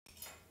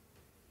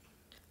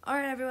All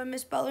right, everyone,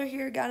 Miss Butler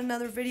here. Got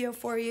another video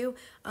for you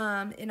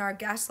in our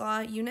gas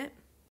law unit.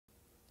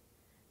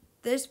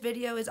 This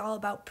video is all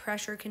about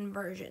pressure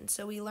conversion.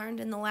 So we learned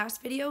in the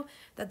last video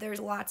that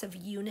there's lots of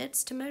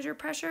units to measure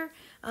pressure,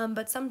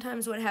 but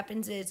sometimes what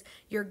happens is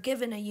you're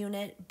given a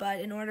unit, but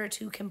in order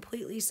to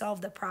completely solve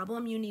the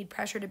problem, you need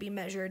pressure to be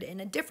measured in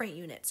a different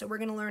unit. So we're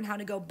going to learn how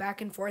to go back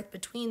and forth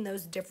between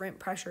those different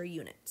pressure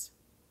units.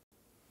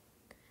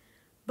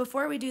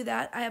 Before we do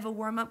that, I have a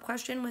warm-up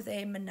question with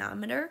a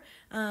manometer.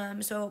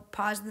 So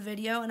pause the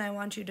video and I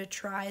want you to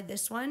try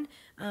this one.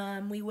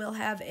 We will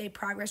have a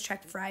progress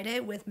check Friday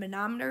with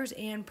manometers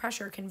and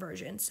pressure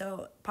conversion.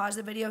 So pause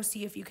the video,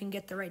 see if you can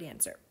get the right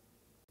answer.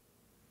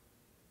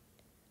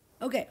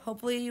 Okay,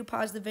 hopefully you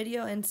pause the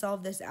video and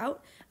solve this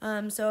out.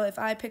 So if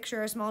I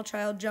picture a small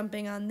child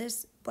jumping on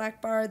this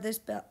black bar,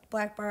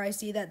 I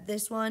see that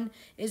this one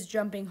is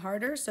jumping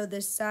harder. So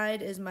this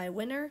side is my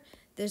winner,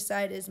 this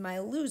side is my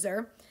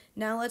loser.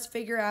 Now let's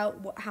figure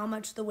out how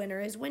much the winner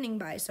is winning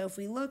by. So if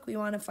we look, we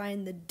want to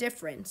find the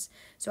difference.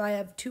 So I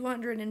have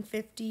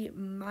 250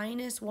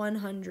 minus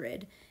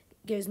 100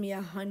 gives me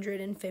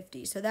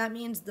 150. So that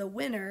means the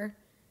winner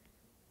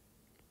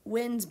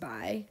wins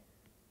by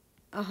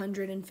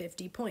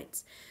 150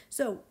 points.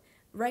 So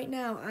right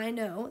now I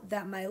know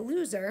that my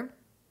loser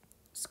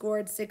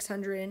scored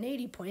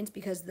 680 points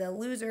because the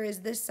loser is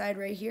this side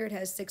right here. It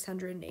has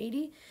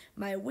 680.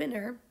 My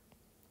winner,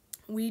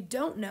 we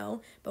don't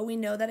know, but we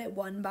know that it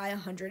won by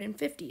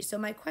 150. So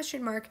my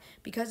question mark,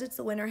 because it's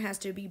the winner, has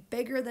to be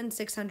bigger than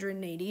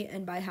 680,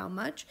 and by how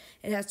much?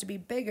 It has to be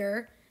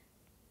bigger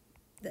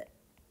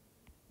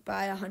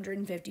by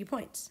 150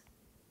 points.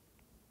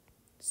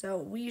 So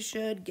we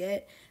should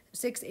get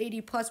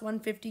 680 plus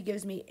 150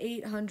 gives me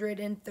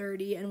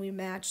 830, and we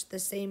match the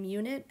same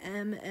unit,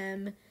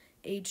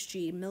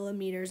 mmHg,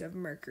 millimeters of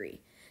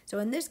mercury. So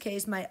in this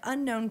case, my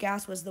unknown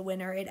gas was the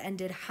winner. It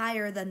ended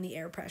higher than the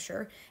air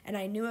pressure, and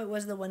I knew it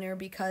was the winner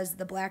because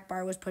the black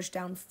bar was pushed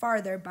down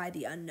farther by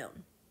the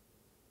unknown.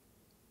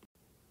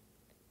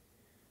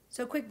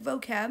 So quick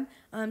vocab,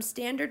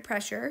 standard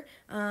pressure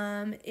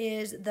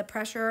is the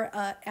pressure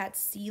at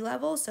sea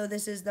level. So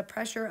this is the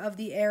pressure of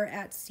the air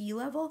at sea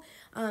level.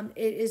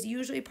 It is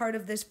usually part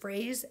of this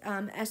phrase,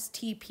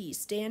 STP,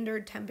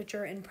 standard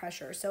temperature and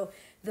pressure. So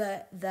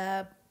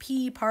the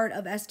P part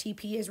of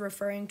STP is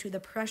referring to the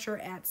pressure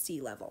at sea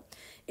level.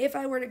 If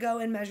I were to go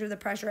and measure the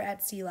pressure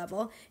at sea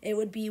level, it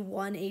would be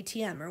 1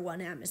 ATM or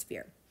 1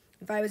 atmosphere.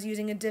 If I was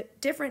using a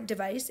different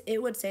device,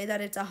 it would say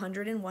that it's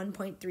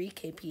 101.3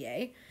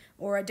 kPa,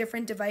 or a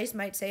different device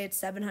might say it's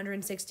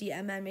 760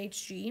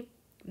 mmHg,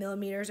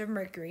 millimeters of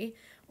mercury,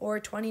 or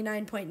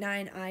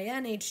 29.9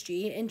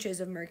 INHG, inches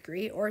of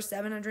mercury, or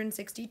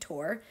 760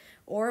 torr,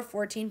 or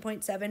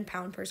 14.7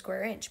 pound per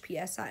square inch,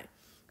 PSI.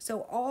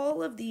 So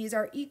all of these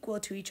are equal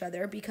to each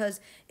other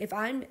because if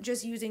I'm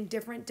just using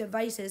different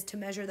devices to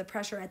measure the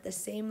pressure at the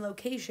same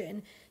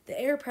location, the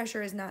air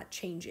pressure is not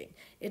changing.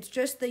 It's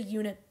just the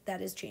unit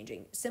that is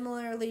changing.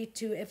 Similarly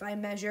to if I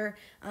measure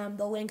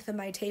the length of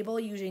my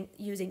table using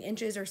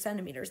inches or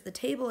centimeters, the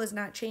table is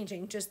not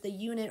changing, just the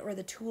unit or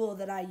the tool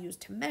that I used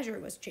to measure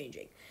was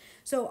changing.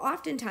 So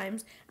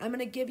oftentimes, I'm going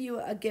to give you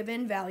a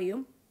given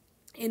value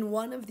in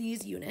one of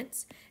these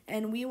units,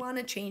 and we want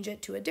to change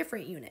it to a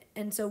different unit.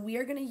 And so we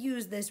are going to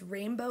use this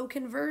rainbow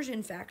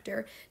conversion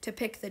factor to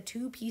pick the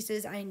two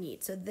pieces I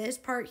need. So this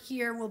part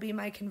here will be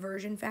my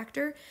conversion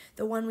factor.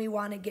 The one we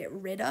want to get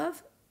rid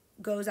of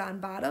goes on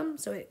bottom,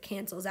 so it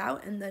cancels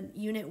out, and the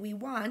unit we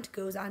want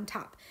goes on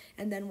top.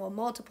 And then we'll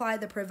multiply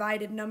the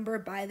provided number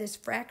by this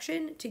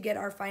fraction to get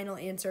our final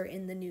answer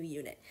in the new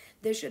unit.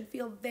 This should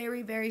feel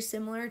very, very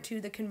similar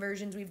to the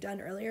conversions we've done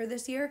earlier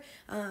this year,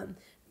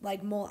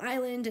 like Mole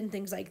Island and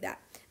things like that.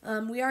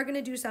 We are going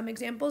to do some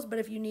examples, but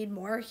if you need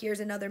more,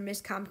 here's another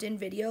Miss Compton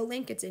video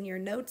link. It's in your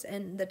notes,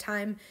 and the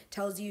time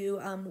tells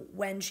you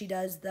when she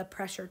does the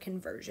pressure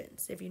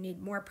conversions, if you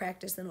need more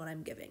practice than what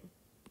I'm giving.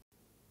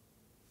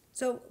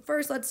 So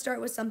first, let's start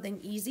with something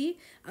easy.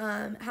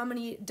 How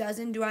many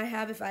dozen do I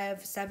have if I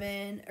have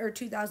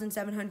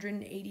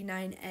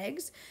 2,789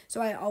 eggs?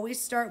 So I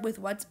always start with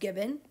what's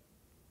given,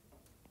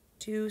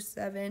 2,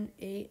 7,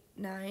 8,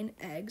 9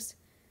 eggs.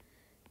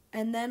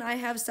 And then I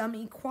have some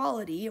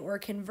equality or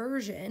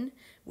conversion,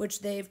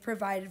 which they've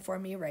provided for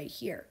me right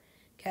here.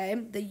 Okay,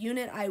 the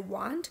unit I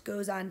want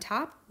goes on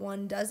top,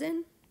 1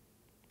 dozen.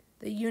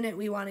 The unit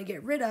we want to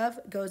get rid of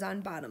goes on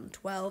bottom,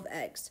 12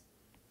 eggs.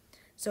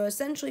 So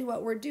essentially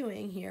what we're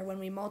doing here when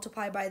we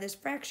multiply by this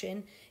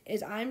fraction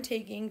is I'm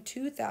taking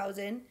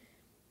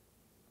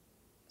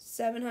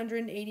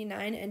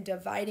 2,789 and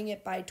dividing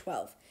it by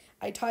 12.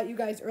 I taught you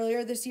guys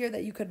earlier this year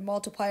that you could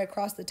multiply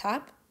across the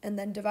top and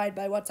then divide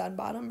by what's on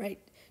bottom, right?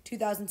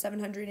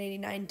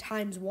 2,789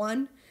 times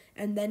 1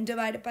 and then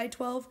divide it by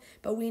 12,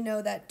 but we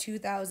know that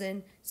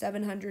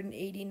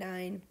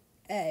 2,789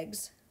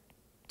 eggs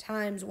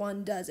times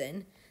 1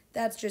 dozen,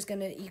 that's just going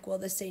to equal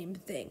the same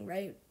thing,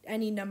 right?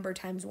 Any number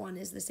times 1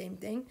 is the same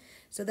thing.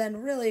 So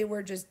then really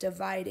we're just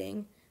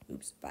dividing,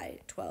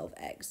 by 12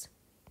 eggs.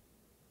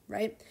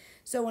 right?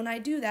 So when I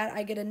do that,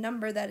 I get a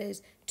number that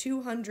is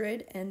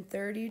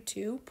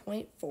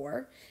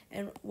 232.4.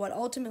 And what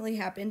ultimately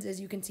happens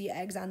is you can see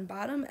eggs on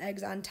bottom,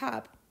 eggs on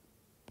top.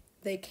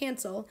 They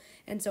cancel,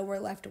 and so we're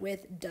left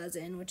with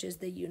dozen, which is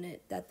the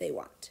unit that they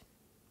want.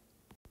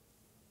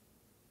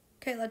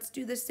 Okay, let's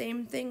do the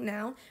same thing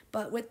now,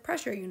 but with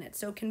pressure units.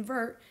 So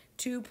convert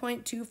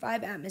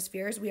 2.25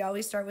 atmospheres. We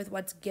always start with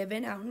what's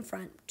given out in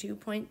front.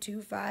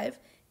 2.25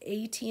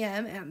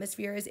 ATM,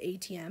 atmosphere is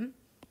ATM.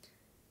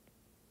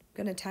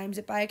 Going to times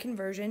it by a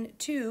conversion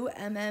to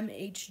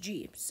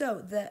mmHg.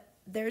 So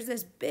there's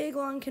this big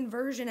long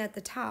conversion at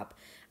the top.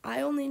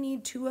 I only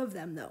need two of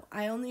them though.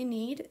 I only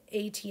need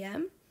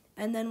ATM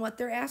and then what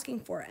they're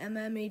asking for,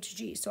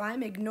 mmHg. So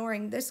I'm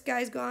ignoring this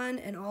guy's gone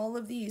and all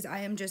of these I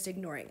am just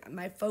ignoring.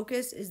 My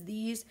focus is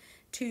these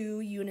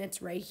two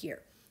units right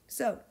here.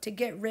 So to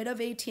get rid of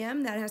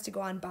ATM, that has to go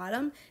on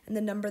bottom, and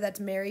the number that's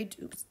married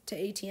to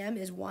ATM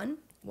is 1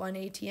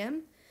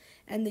 ATM.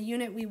 And the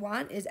unit we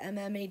want is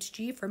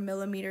mmHg for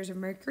millimeters of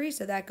mercury,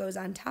 so that goes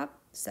on top,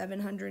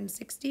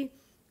 760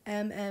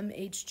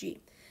 mmHg.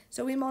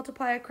 So we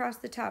multiply across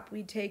the top.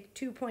 We take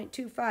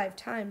 2.25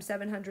 times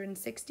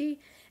 760,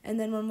 and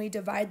then when we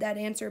divide that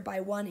answer by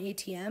 1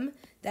 ATM,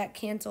 that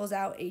cancels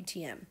out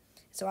ATM.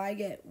 So I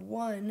get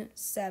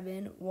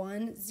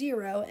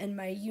 1710, and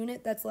my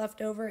unit that's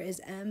left over is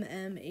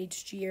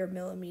mmHg, or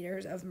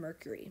millimeters of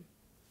mercury.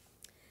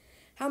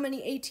 How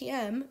many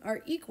ATM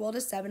are equal to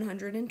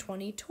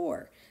 720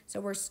 torr? So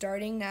we're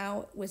starting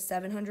now with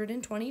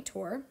 720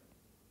 torr.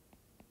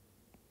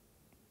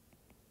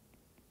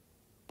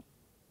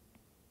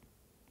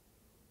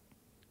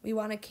 We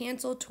want to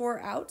cancel torr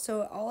out,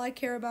 so all I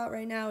care about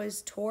right now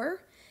is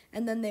torr,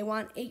 and then they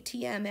want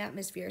ATM,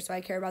 atmosphere, so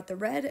I care about the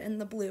red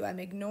and the blue. I'm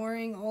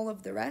ignoring all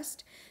of the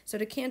rest. So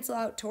to cancel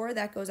out torr,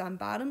 that goes on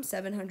bottom,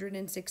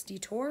 760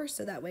 torr,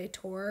 so that way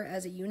torr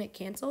as a unit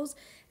cancels,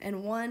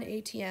 and 1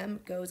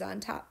 ATM goes on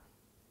top.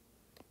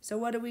 So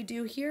what do we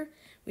do here?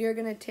 We are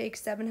going to take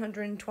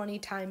 720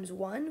 times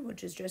 1,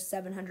 which is just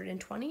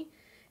 720,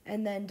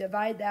 and then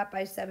divide that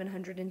by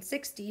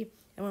 760,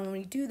 and when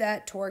we do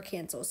that, torr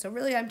cancels. So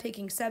really I'm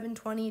taking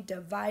 720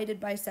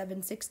 divided by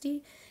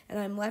 760, and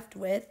I'm left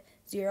with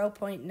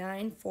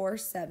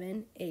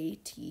 0.947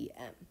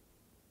 ATM.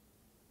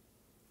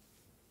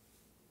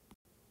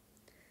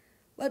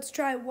 Let's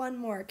try one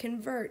more.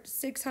 Convert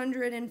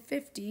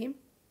 650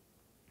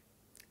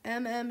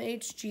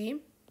 mmHg,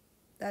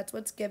 that's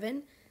what's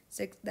given,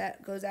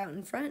 that goes out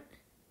in front,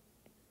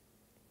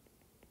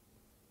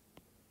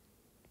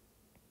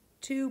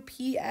 to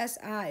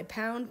PSI,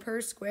 pound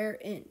per square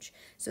inch.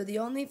 So the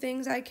only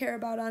things I care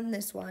about on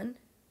this one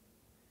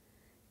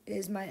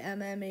is my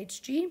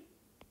mmHg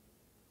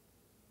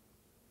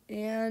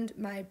and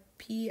my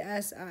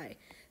PSI.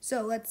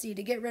 So let's see,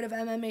 to get rid of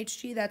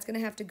mmHg, that's going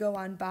to have to go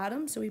on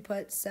bottom. So we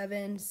put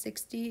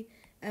 760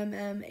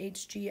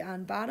 mmHg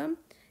on bottom,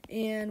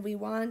 and we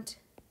want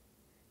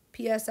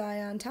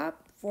PSI on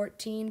top,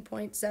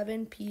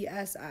 14.7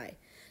 PSI.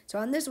 So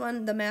on this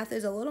one, the math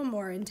is a little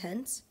more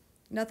intense.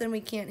 Nothing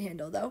we can't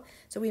handle though.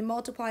 So we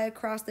multiply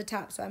across the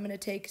top. So I'm going to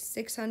take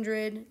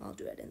 600, I'll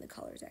do it in the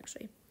colors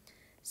actually,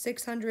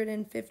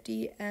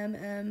 650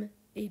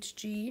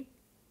 mmHg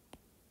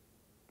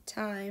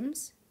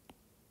times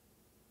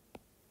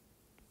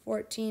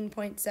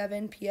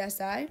 14.7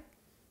 PSI.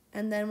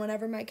 And then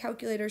whenever my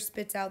calculator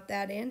spits out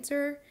that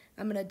answer,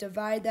 I'm going to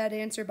divide that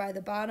answer by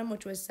the bottom,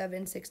 which was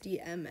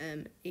 760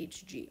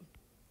 mmHg.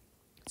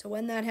 So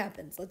when that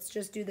happens, let's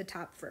just do the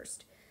top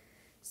first.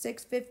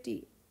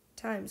 650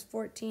 times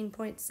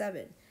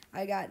 14.7.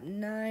 I got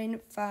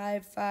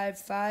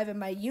 9555, and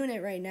my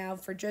unit right now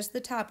for just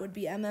the top would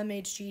be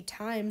mmHg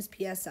times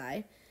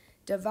PSI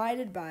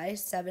divided by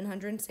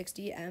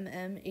 760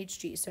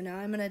 mmHg. So now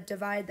I'm going to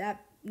divide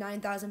that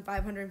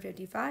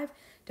 9,555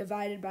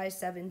 divided by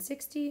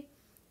 760,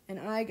 and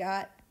I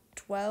got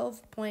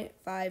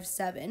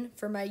 12.57.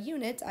 For my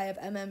units, I have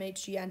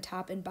mmHg on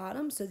top and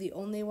bottom, so the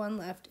only one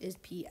left is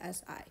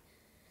PSI.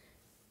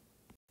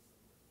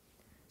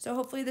 So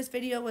hopefully this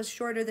video was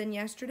shorter than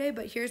yesterday,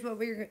 but here's what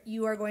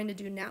you are going to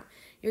do now.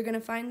 You're going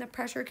to find the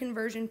pressure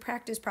conversion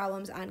practice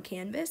problems on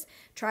Canvas,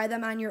 try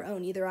them on your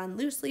own, either on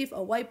loose leaf, a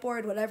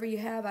whiteboard, whatever you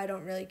have, I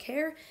don't really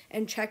care,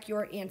 and check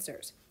your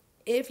answers.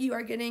 If you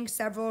are getting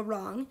several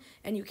wrong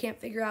and you can't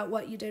figure out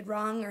what you did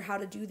wrong or how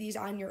to do these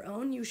on your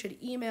own, you should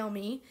email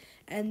me.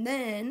 And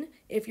then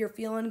if you're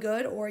feeling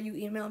good or you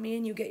email me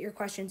and you get your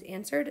questions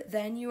answered,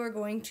 then you are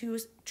going to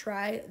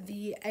try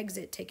the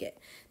exit ticket.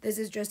 This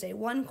is just a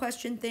one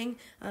question thing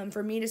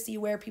for me to see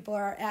where people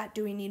are at.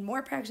 Do we need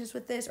more practice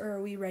with this, or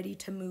are we ready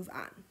to move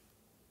on?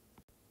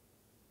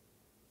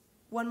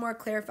 One more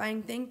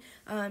clarifying thing,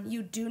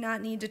 you do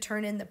not need to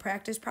turn in the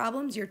practice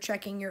problems. You're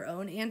checking your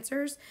own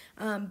answers,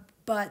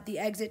 but the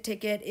exit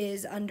ticket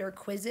is under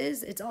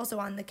quizzes. It's also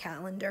on the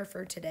calendar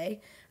for today,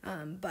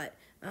 but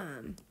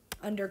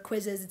under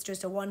quizzes, it's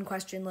just a one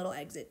question little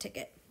exit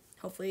ticket.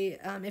 Hopefully,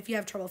 if you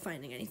have trouble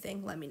finding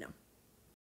anything, let me know.